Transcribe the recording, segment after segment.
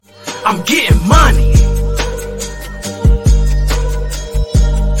I'm getting money.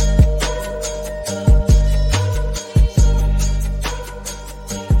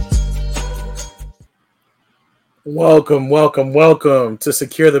 Welcome to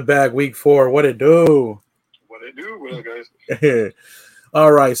Secure the Bag Week 4. What it do? What up, guys?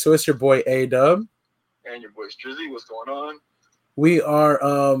 All right, so it's your boy A-Dub. And your boy Strizzy. What's going on? We are,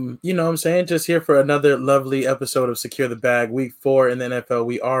 just here for another lovely episode of Secure the Bag Week 4 in the NFL.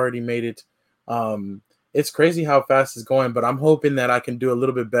 We already made it. It's crazy how fast it's going, but I'm hoping that I can do a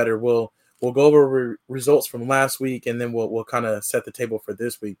little bit better. We'll go over results from last week, and then we'll kind of set the table for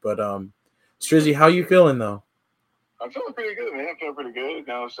this week. But Strizzy, how you feeling though? I'm feeling pretty good, man. I'm feeling pretty good. You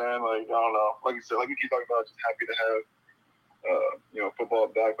know what I'm saying? Like, I don't know. Like you said, like you keep talking about, just happy to have, football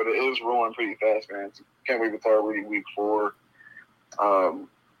back. But it is rolling pretty fast, man. So can't wait to start already week 4. But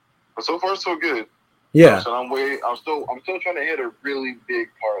so far, so good. Yeah. So I'm still trying to hit a really big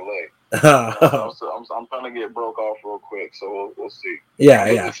parlay. I'm trying to get broke off real quick. So we'll see.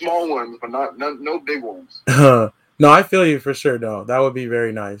 Yeah. Small ones, but no big ones. No, I feel you for sure. No, that would be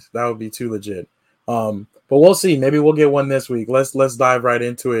very nice. That would be too legit. But we'll see. Maybe we'll get one this week. Let's dive right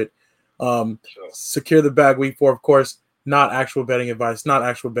into it. Sure. Secure the Bag Week 4, of course. Not actual betting advice. And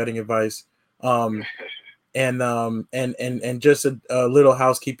just a little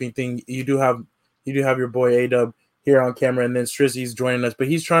housekeeping thing. You do have your boy A-Dub here on camera, and then Strizzy's joining us, but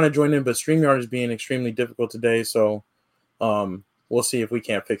he's trying to join in. But StreamYard is being extremely difficult today, so we'll see if we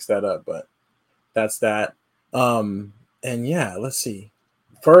can't fix that up. But that's that. And yeah, let's see.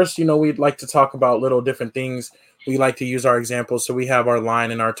 First, we'd like to talk about little different things. We like to use our examples. So we have our line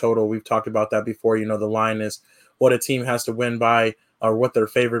and our total. We've talked about that before. The line is what a team has to win by or what they're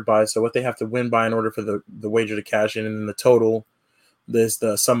favored by. So what they have to win by in order for the wager to cash in. And then the total is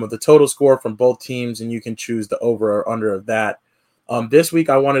the sum of the total score from both teams, and you can choose the over or under of that. This week,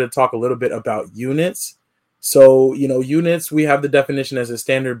 I wanted to talk a little bit about units. So, units, we have the definition as a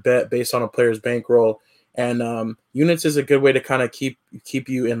standard bet based on a player's bankroll. And units is a good way to kind of keep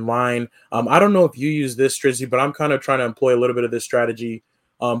you in line. I don't know if you use this, Strizzy, but I'm kind of trying to employ a little bit of this strategy.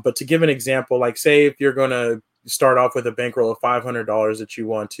 But to give an example, like say if you're going to start off with a bankroll of $500 that you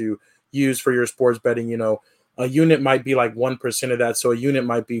want to use for your sports betting, a unit might be like 1% of that. So a unit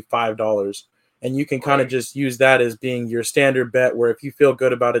might be $5. And you can kind of just use that as being your standard bet, where if you feel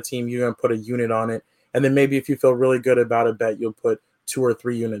good about a team, you're going to put a unit on it. And then maybe if you feel really good about a bet, you'll put 2 or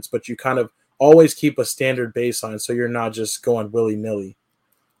 3 units. But you kind of always keep a standard baseline, so you're not just going willy-nilly.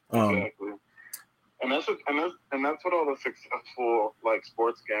 Exactly. And that's what all the successful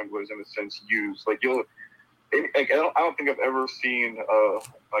sports gamblers in a sense use. I don't think I've ever seen a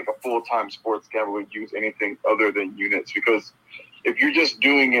full-time sports gambler use anything other than units, because if you're just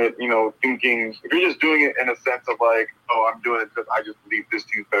doing it, if you're just doing it in a sense of I'm doing it because I just believe this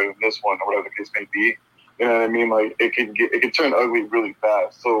team's better than this one, or whatever the case may be, you know what I mean? It can turn ugly really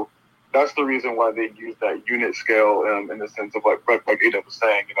fast. So that's the reason why they use that unit scale in the sense of like A-Dub was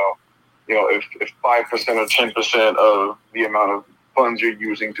saying, if 5% or 10% of the amount of funds you're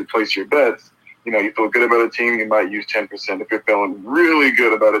using to place your bets, you feel good about a team, you might use 10%. If you're feeling really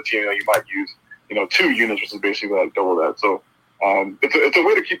good about a team, you might use 2 units, which is basically double that. So it's a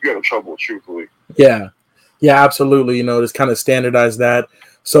way to keep you out of trouble, truthfully. Yeah, absolutely. Just kind of standardize that.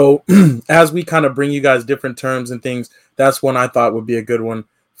 So as we kind of bring you guys different terms and things, that's one I thought would be a good one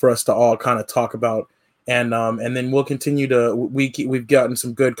for us to all kind of talk about. And then we'll continue to we've gotten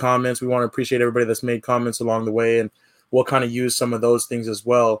some good comments. We want to appreciate everybody that's made comments along the way, and we'll kind of use some of those things as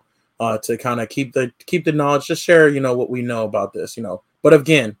well to kind of keep the knowledge, just share what we know about this, But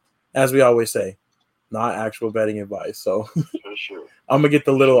again, as we always say, not actual betting advice. So for sure. I'm gonna get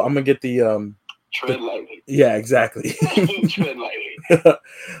the tread lightly. Yeah, exactly. Tread lightly.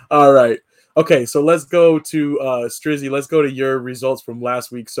 All right. Okay, so let's go to Strizzy. Let's go to your results from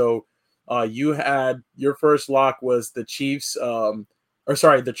last week. So you had your first lock was the Chiefs,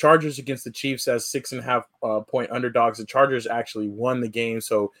 the Chargers against the Chiefs as 6.5 point underdogs. The Chargers actually won the game,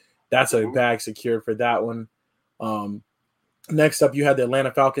 so that's a bag secured for that one. Next up, you had the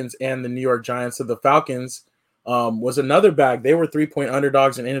Atlanta Falcons and the New York Giants. So the Falcons was another bag. They were 3-point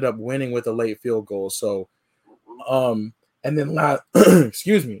underdogs and ended up winning with a late field goal. So, and then last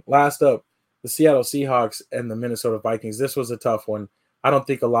up, the Seattle Seahawks and the Minnesota Vikings. This was a tough one. I don't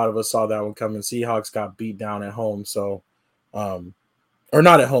think a lot of us saw that one coming. Seahawks got beat down at home, so or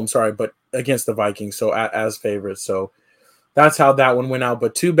not at home, sorry, but against the Vikings, so as favorites. So that's how that one went out.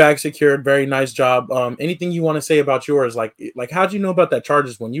 But 2 bags secured. Very nice job. Anything you want to say about yours? Like how'd you know about that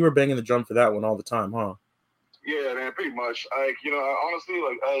Chargers one? You were banging the drum for that one all the time, huh? Yeah, man, pretty much. Honestly,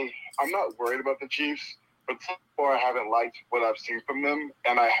 I'm not worried about the Chiefs. but so far I haven't liked what I've seen from them,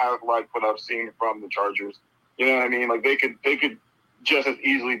 and I have liked what I've seen from the Chargers. You know what I mean? Like they could just as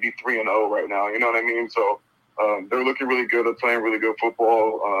easily be 3-0 right now. You know what I mean? So they're looking really good. They're playing really good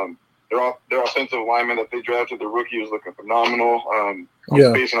football. Their offensive lineman that they drafted, the rookie, is looking phenomenal. I'm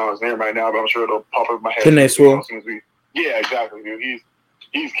spacing on his name right now, but I'm sure it'll pop up in my head. Penei Sewell. As soon as yeah, exactly, dude.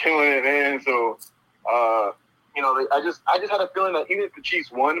 He's killing it, man. So, I just had a feeling that even if the Chiefs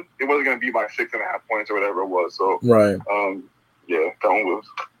won, it wasn't going to be by 6.5 points or whatever it was. So, right.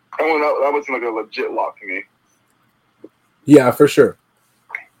 That was like a legit lock to me. Yeah, for sure.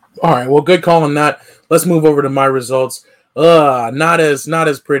 All right, well, good call on that. Let's move over to my results. Not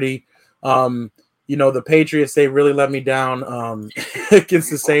as pretty. The Patriots, they really let me down against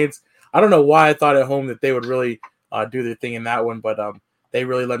the Saints. I don't know why I thought at home that they would really do their thing in that one, but they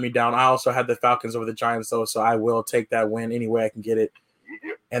really let me down. I also had the Falcons over the Giants, though, so I will take that win any way I can get it.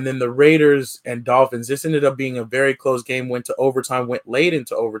 And then the Raiders and Dolphins, this ended up being a very close game, went late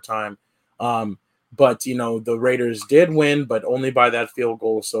into overtime. But, the Raiders did win, but only by that field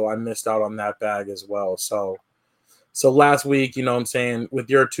goal, so I missed out on that bag as well. So last week, with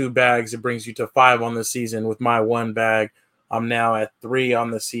your 2 bags, it brings you to 5 on the season. With my 1 bag, I'm now at 3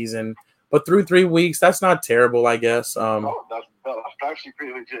 on the season. But through 3 weeks, that's not terrible, I guess. That's actually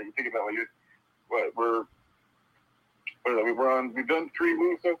pretty legit. You think about we've done 3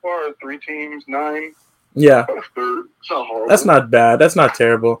 weeks so far, 3 teams, 9. Yeah. That's third. It's not horrible. That's not bad. That's not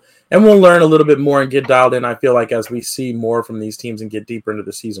terrible. And we'll learn a little bit more and get dialed in, I feel like, as we see more from these teams and get deeper into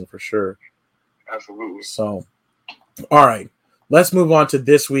the season for sure. Absolutely. So, all right. Let's move on to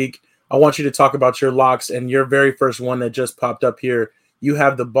this week. I want you to talk about your locks and your very first one that just popped up here. You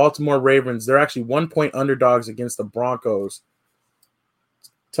have the Baltimore Ravens. They're actually 1-point underdogs against the Broncos.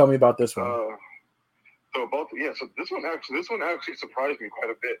 Tell me about this one. So this one actually surprised me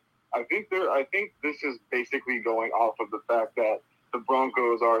quite a bit. I think this is basically going off of the fact that the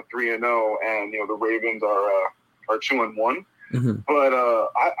Broncos are 3-0 and the Ravens are 2-1. Mm-hmm. But I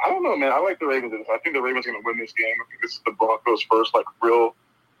don't know, man. I like the Ravens in this. I think the Ravens are going to win this game. I think this is the Broncos' first real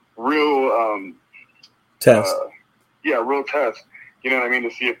test. Real test. You know what I mean?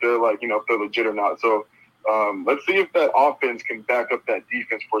 To see if they're if they're legit or not. So let's see if that offense can back up that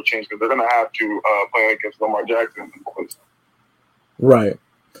defense for a change, because they're going to have to play against Lamar Jackson. Right.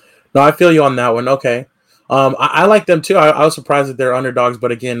 No, I feel you on that one. Okay. I like them too. I was surprised that they're underdogs,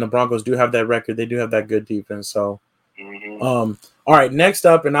 but again, the Broncos do have that record. They do have that good defense. So, all right, next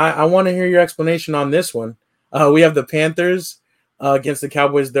up, and I want to hear your explanation on this one. We have the Panthers against the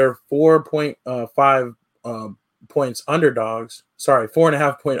Cowboys. They're 4.5 points underdogs. Sorry,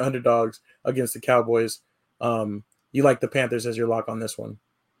 4.5 point underdogs against the Cowboys. You like the Panthers as your lock on this one?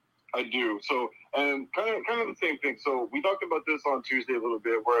 I do. So, and kind of the same thing. So we talked about this on Tuesday a little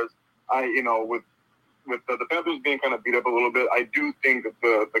bit, whereas with the Panthers being kind of beat up a little bit, I do think that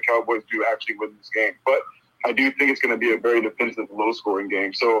the Cowboys do actually win this game. But I do think it's going to be a very defensive, low-scoring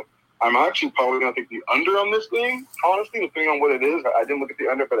game. So I'm actually probably going to take the under on this game, honestly, depending on what it is. I didn't look at the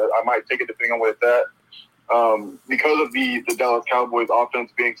under, but I might take it depending on what it's at. Because of the Dallas Cowboys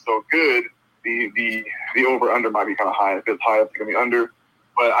offense being so good, the over-under might be kind of high. If it's high, it's going to be under.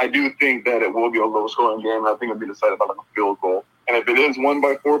 But I do think that it will be a low-scoring game, and I think it'll be decided by a field goal. And if it is won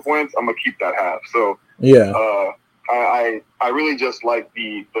by 4 points, I'm gonna keep that half. So yeah, I really just like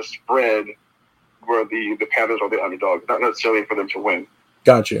the spread where the Panthers are the underdogs, not necessarily for them to win.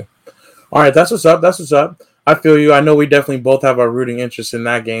 Got you. All right, that's what's up. I feel you. I know we definitely both have our rooting interest in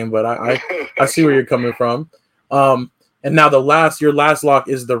that game, but I see where you're coming from. And now your last lock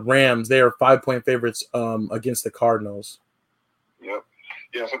is the Rams. They are 5-point favorites against the Cardinals. Yep.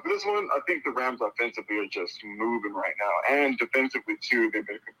 Yeah, so for this one, I think the Rams offensively are just moving right now. And defensively, too, they've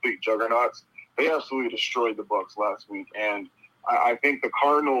been complete juggernauts. They absolutely destroyed the Bucs last week. And I think the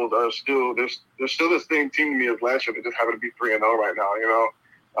Cardinals are still – they're still the same team to me as last year. They just happen to be 3-0 right now,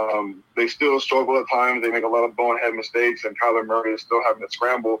 They still struggle at times. They make a lot of bonehead mistakes, and Kyler Murray is still having to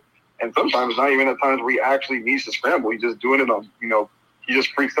scramble. And sometimes not even at times where he actually needs to scramble. He's just doing it on, he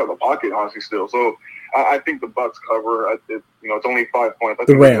just freaks out in the pocket, honestly, still. So I think the Bucs cover. It's only 5 points. I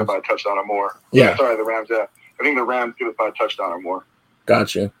think they get it by a touchdown or more. Yeah. Sorry, the Rams. Yeah, I think the Rams get it by a touchdown or more.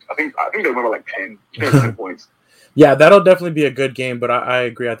 Gotcha. I think they win by 10 points. Yeah, that'll definitely be a good game. But I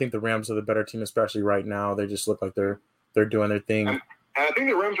agree. I think the Rams are the better team, especially right now. They just look like they're doing their thing. And I think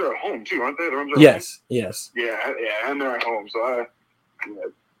the Rams are at home too, aren't they? The Rams are yes. Yeah, and they're at home. So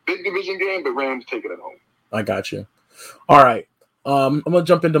big division game, but Rams take it at home. I got you. All right. I'm gonna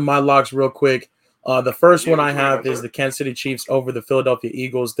jump into my locks real quick. The first one I have is the Kansas City Chiefs over the Philadelphia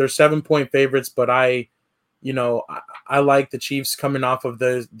Eagles. They're 7-point favorites, but I I like the Chiefs coming off of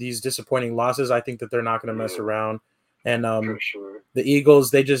these disappointing losses. I think that they're not going to mess around. And sure. The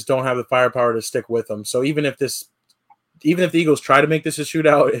Eagles, they just don't have the firepower to stick with them. So even if the Eagles try to make this a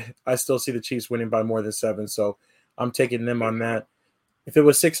shootout, I still see the Chiefs winning by more than 7. So I'm taking them on that. If it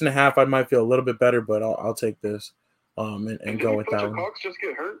was 6.5, I might feel a little bit better, but I'll take this and go with that one. Didn't Fletcher Cox just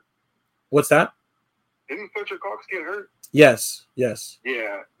get hurt? What's that? Didn't Fletcher Cox get hurt? Yes.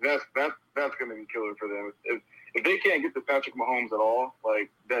 Yeah, that's going to be killer for them. If they can't get to Patrick Mahomes at all, like,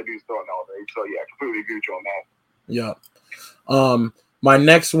 that dude's throwing all day. So, yeah, I completely agree with you on Yeah. that. My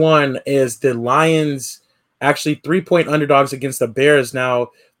next one is the Lions, actually 3-point underdogs against the Bears.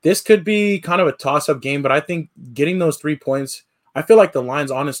 Now, this could be kind of a toss-up game, but I think getting those 3 points, I feel like the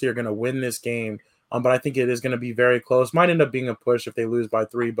Lions honestly are going to win this game, but I think it is going to be very close. Might end up being a push if they lose by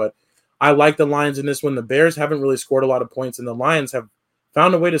 3, but I like the Lions in this one. The Bears haven't really scored a lot of points, and the Lions have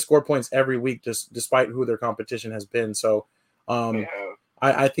found a way to score points every week, just despite who their competition has been. So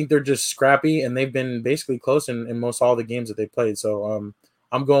I think they're just scrappy, and they've been basically close in most all the games that they played. So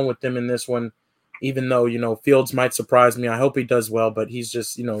I'm going with them in this one, even though, Fields might surprise me. I hope he does well, but he's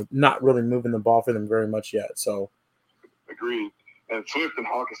just, not really moving the ball for them very much yet. So agreed. And Swift and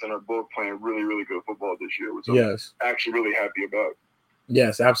Hawkinson are both playing really, really good football this year, which I'm actually really happy about.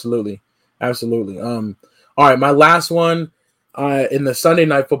 Yes, absolutely. Absolutely. All right, my last one in the Sunday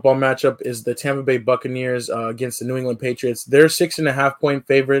night football matchup is the Tampa Bay Buccaneers against the New England Patriots. They're 6.5-point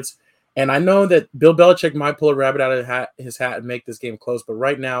favorites, and I know that Bill Belichick might pull a rabbit out of his hat and make this game close, but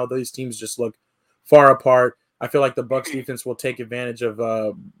right now these teams just look far apart. I feel like the Bucs defense will take advantage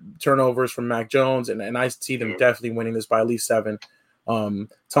of turnovers from Mac Jones, and I see them definitely winning this by at least 7.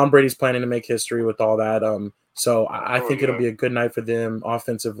 Tom Brady's planning to make history with all that. So I think it'll be a good night for them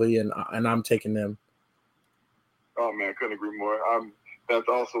offensively, and I'm taking them. Oh man, I couldn't agree more. That's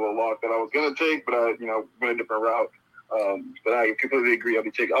also a lock that I was gonna take, but I went a different route. But I completely agree.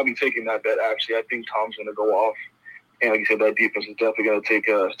 I'll be taking that bet. Actually, I think Tom's gonna go off, and like you said, that defense is definitely gonna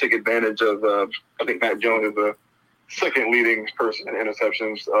take advantage of. I think Mac Jones is the second leading person in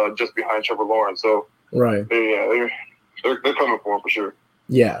interceptions, just behind Trevor Lawrence. So right, they're coming for him for sure.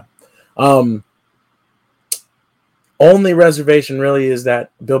 Yeah. Only reservation really is that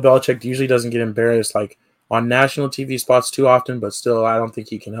Bill Belichick usually doesn't get embarrassed like on national TV spots too often, but still, I don't think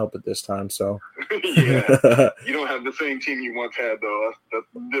he can help it this time. So yeah, you don't have the same team you once had, though. That's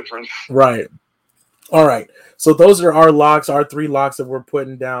the difference. Right. All right. So those are our locks, our 3 locks that we're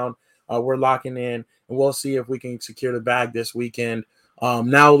putting down. We're locking in, and we'll see if we can secure the bag this weekend.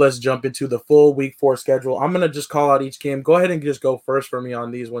 Now let's jump into the full Week 4 schedule. I'm gonna just call out each game. Go ahead and just go first for me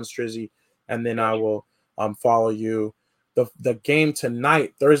on these ones, Trizzy, and then I will follow you. The game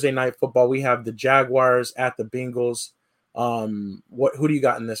tonight, Thursday night football, we have the Jaguars at the Bengals. Who do you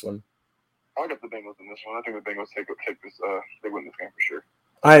got in this one? I got the Bengals in this one. I think the Bengals take this. They win this game for sure.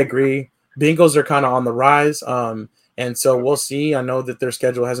 I agree. Bengals are kind of on the rise, and so we'll see. I know that their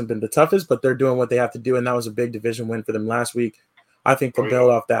schedule hasn't been the toughest, but they're doing what they have to do, and that was a big division win for them last week. I think they'll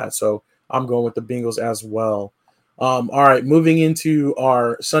build off that, so I'm going with the Bengals as well. All right, moving into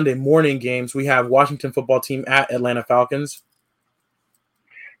our Sunday morning games, we have Washington football team at Atlanta Falcons.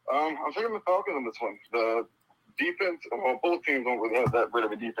 I'm taking the Falcons in this one. The defense, well, both teams don't really have that great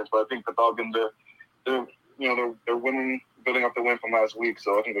of a defense, but I think the Falcons, they're winning, building up the win from last week,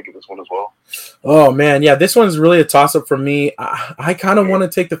 so I think they get this one as well. Oh man, yeah, this one's really a toss-up for me. I kind of want to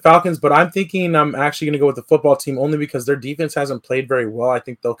take the Falcons, but I'm thinking I'm actually going to go with the football team only because their defense hasn't played very well. I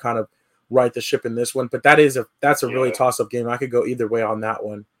think they'll kind of right the ship in this one, but that's a really toss-up game. I could go either way on that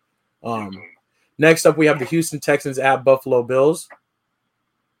one. Next up, we have the Houston Texans at Buffalo Bills.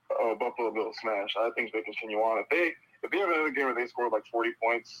 Oh, Buffalo Bills smash! I think they continue on. If they have another game where they score like 40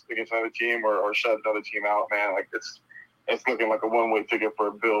 points against another team or shut another team out, man, like it's looking like a one-way ticket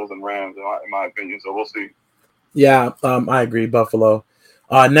for Bills and Rams in my opinion. So we'll see. Yeah, I agree. Buffalo.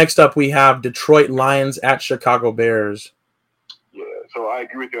 Next up, we have Detroit Lions at Chicago Bears. Yeah, so I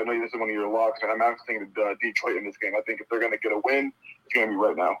agree with you. I know this is one of your locks, and I'm actually thinking Detroit in this game. I think if they're going to get a win, it's going to be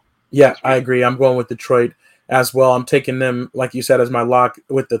right now. Yeah, I agree. I'm going with Detroit as well. I'm taking them, like you said, as my lock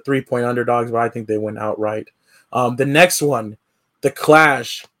with the 3-point underdogs, but I think they win outright. The next one, the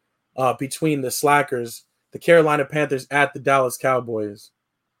clash between the slackers, the Carolina Panthers at the Dallas Cowboys.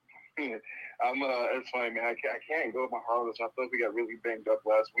 It's funny, man. I can't go with my heart on this. I feel like we got really banged up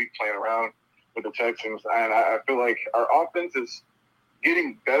last week playing around with the Texans, and I feel like our offense is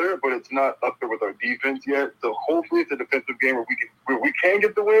getting better, but it's not up there with our defense yet. So hopefully it's a defensive game where we can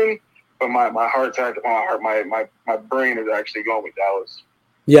get the win. But my brain is actually going with Dallas.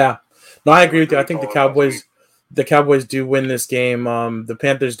 Yeah, no, I agree with you. I think the Cowboys do win this game. The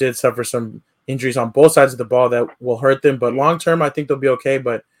Panthers did suffer some injuries on both sides of the ball that will hurt them. But long term, I think they'll be okay.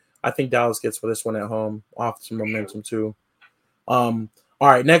 But I think Dallas gets for this one at home, off some momentum too. All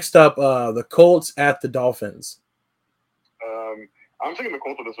right, next up, the Colts at the Dolphins. I'm taking the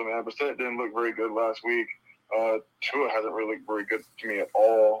Colts with this one, man. Brissett didn't look very good last week. Tua hasn't really looked very good to me at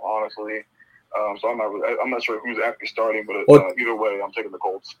all, honestly. So I'm not sure who's actually starting, but either way, I'm taking the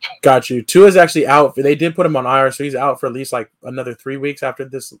Colts. Got you. Tua's actually out. They did put him on IR, so he's out for at least like another 3 weeks after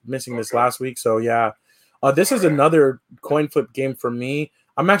missing this last week. So yeah, this is another coin flip game for me.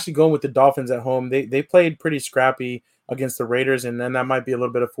 I'm actually going with the Dolphins at home. They played pretty scrappy against the Raiders, and then that might be a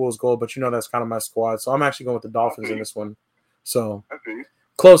little bit of fool's gold, but that's kind of my squad. So I'm actually going with the Dolphins in this one. So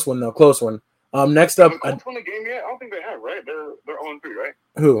close one though, close one. Next up, the Colts won the game yet? I don't think they have, right? They're 0-3, right?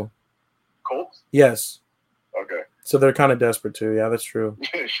 Who? Colts? Yes. Okay. So they're kind of desperate too. Yeah, that's true.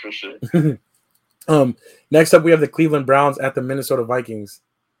 For sure. Next up, we have the Cleveland Browns at the Minnesota Vikings.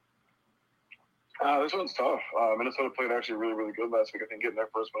 This one's tough. Minnesota played actually really, really good last week. I think getting their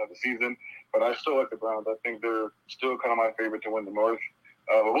first win of the season, but I still like the Browns. I think they're still kind of my favorite to win the North.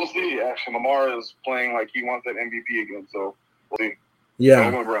 But we'll see. Actually, Lamar is playing like he wants that MVP again, so we'll see. Yeah.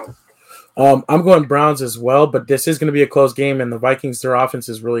 I'm going Browns. I'm going Browns as well, but this is going to be a close game, and the Vikings, their offense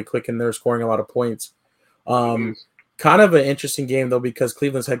is really clicking. They're scoring a lot of points. Kind of an interesting game, though, because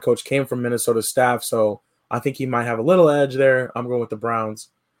Cleveland's head coach came from Minnesota staff, so I think he might have a little edge there. I'm going with the Browns.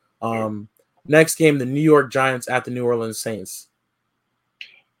 Next game, the New York Giants at the New Orleans Saints.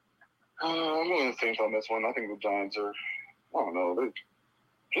 I'm going with the Saints on this one. I think the Giants are, I don't know,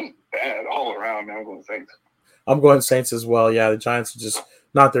 they're just bad all around, man. I'm going Saints. I'm going Saints as well. Yeah, the Giants are just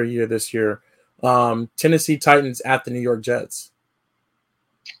not their year this year. Tennessee Titans at the New York Jets.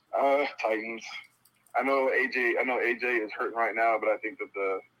 Titans. I know AJ is hurting right now, but I think that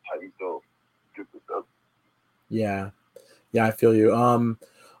the Titans still get this up. Yeah, I feel you.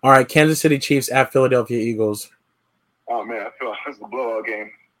 All right, Kansas City Chiefs at Philadelphia Eagles. Oh man, I feel like it's a blowout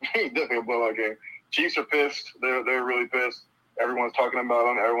game. Definitely a blowout game. Chiefs are pissed. They're really pissed. Everyone's talking about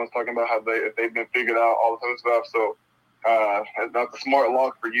them. Everyone's talking about how they've been figured out, all this other stuff. So that's a smart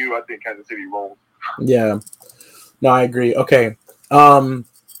lock for you. I think Kansas City rolls. Yeah. No, I agree. Okay.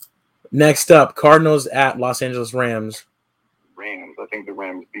 Next up, Cardinals at Los Angeles Rams. Rams. I think the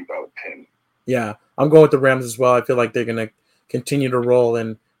Rams beat by 10. Yeah, I'm going with the Rams as well. I feel like they're going to continue to roll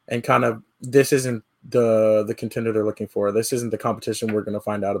and kind of this isn't the contender they're looking for. This isn't the competition we're going to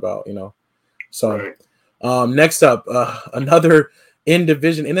find out about, So right. Next up, another in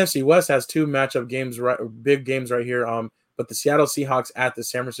division. NFC West has 2 matchup games, big games right here. But the Seattle Seahawks at the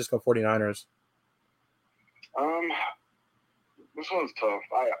San Francisco 49ers. This one's tough.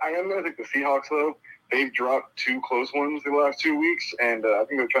 I am going to take the Seahawks, though. They've dropped 2 close ones the last 2 weeks, and I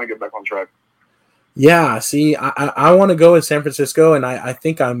think they're trying to get back on track. Yeah, see, I want to go with San Francisco, and I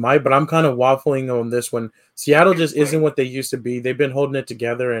think I might, but I'm kind of waffling on this one. Seattle just isn't what they used to be. They've been holding it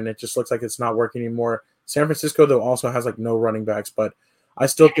together, and it just looks like it's not working anymore. San Francisco, though, also has no running backs, but I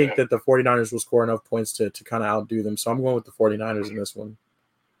still think that the 49ers will score enough points to kind of outdo them. So I'm going with the 49ers in this one.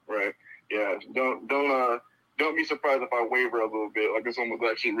 Right. Yeah. Don't be surprised if I waver a little bit. Like this one was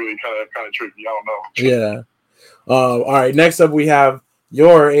actually really kind of tricky. I don't know. Yeah. All right. Next up, we have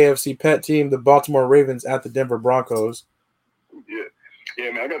your AFC pet team, the Baltimore Ravens at the Denver Broncos.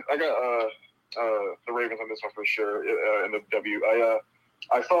 Yeah, man. I got the Ravens on this one for sure in the W.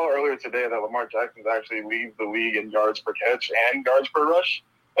 I saw earlier today that Lamar Jackson's actually leads the league in yards per catch and yards per rush.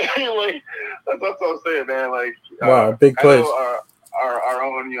 Like that's what I'm saying, man. Like wow, big plays. Our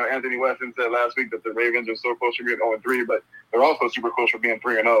own, Anthony Weston said last week that the Ravens are so close to being 0-3, but they're also super close for being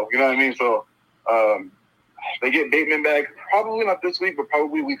 3-0. You know what I mean? So they get Bateman back, probably not this week, but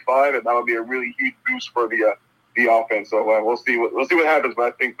probably week 5, and that'll be a really huge boost for the offense. So we'll see what happens, but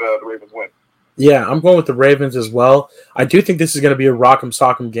I think the Ravens win. Yeah, I'm going with the Ravens as well. I do think this is going to be a rock'em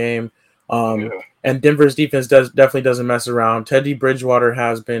sock'em game. And Denver's defense definitely doesn't mess around. Teddy Bridgewater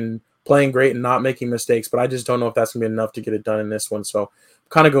has been playing great and not making mistakes, but I just don't know if that's going to be enough to get it done in this one. So I'm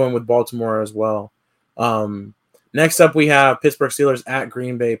kind of going with Baltimore as well. Next up, we have Pittsburgh Steelers at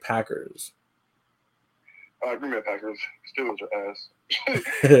Green Bay Packers. Green Bay Packers. Steelers are ass.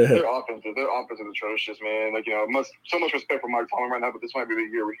 Their offense is atrocious, man. So much respect for Mike Tomlin right now, but this might be the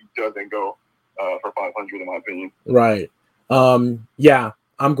year where he doesn't go for 500, in my opinion. Right. Yeah,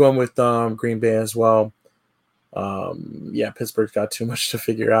 I'm going with Green Bay as well. Pittsburgh's got too much to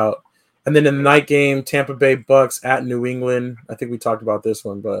figure out. And then in the night game, Tampa Bay Bucks at New England. I think we talked about this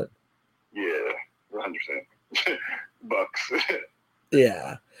one, but yeah, 100%. Bucks.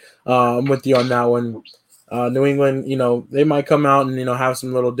 Yeah, I'm with you on that one. New England, they might come out and have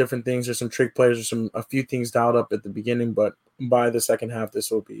some little different things or some trick plays or a few things dialed up at the beginning, but by the second half,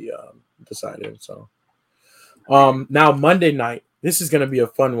 this will be decided. So, now Monday night, this is going to be a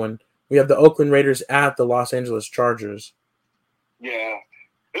fun one. We have the Oakland Raiders at the Los Angeles Chargers. Yeah,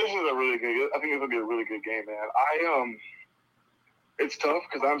 this is a really good. I think it's gonna be a really good game, man. It's tough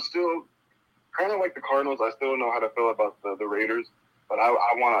because I'm still kind of like the Cardinals. I still don't know how to feel about the Raiders, but I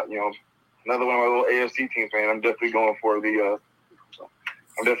want to, another one of my little AFC teams, man. I'm definitely going for the.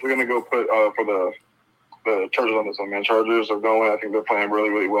 I'm definitely gonna go put for the Chargers on this one, man. Chargers are going. I think they're playing really,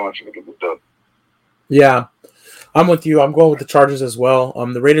 really well. I'm going to get this done. Yeah, I'm with you. I'm going with the Chargers as well.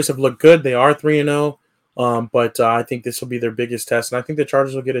 The Raiders have looked good. They are 3-0. But I think this will be their biggest test, and I think the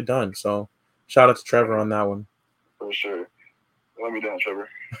Chargers will get it done. So, shout out to Trevor on that one. For sure. Let me down, Trevor.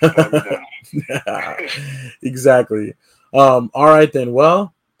 Let me down. Exactly. All right, then.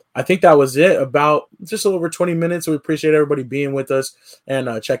 Well, I think that was it. About just a little over 20 minutes. We appreciate everybody being with us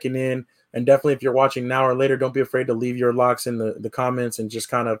and checking in. And definitely, if you're watching now or later, don't be afraid to leave your locks in the comments and just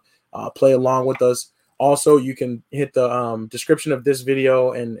kind of play along with us. Also, you can hit the description of this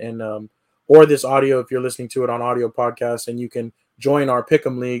video and or this audio if you're listening to it on audio podcast, and you can join our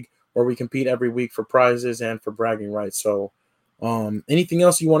Pick'em League where we compete every week for prizes and for bragging rights. So anything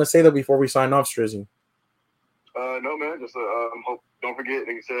else you want to say though before we sign off, Strizzy? No, man. Just don't forget,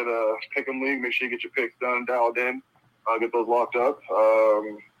 like you said, Pick'em League. Make sure you get your picks done, dialed in, get those locked up.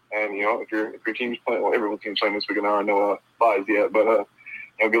 And if your team's playing, well, everyone's team's playing this weekend. There are no buys yet, but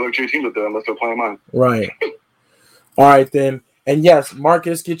good luck to your teams up there unless they're playing mine. Right. All right then. And yes,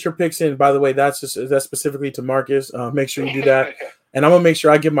 Marcus, get your picks in. By the way, that's specifically to Marcus. Make sure you do that. And I'm gonna make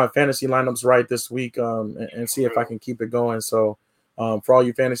sure I get my fantasy lineups right this week, and see if I can keep it going. So, for all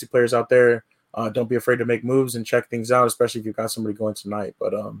you fantasy players out there, don't be afraid to make moves and check things out, especially if you've got somebody going tonight.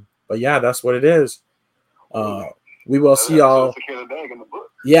 But yeah, that's what it is. We will see y'all.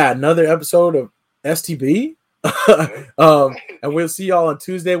 Yeah, another episode of STB. And we'll see y'all on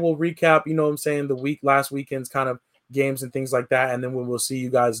Tuesday. We'll recap, the last weekend's kind of games and things like that, and then we will see you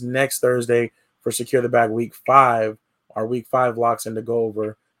guys next Thursday for Secure the Bag Week 5, our Week 5 locks, and to go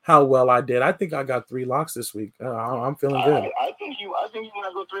over how well I did. I think I got 3 locks this week. I'm feeling good. I think you want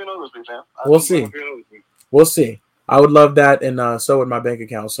to go 3-0 this week, man. We'll see. We'll see. I would love that, and so would my bank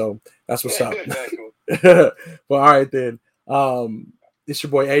account. So that's what's up. Well, all right then. It's your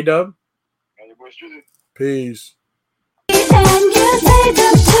boy A-Dub. And your boy Strizzy. Peace.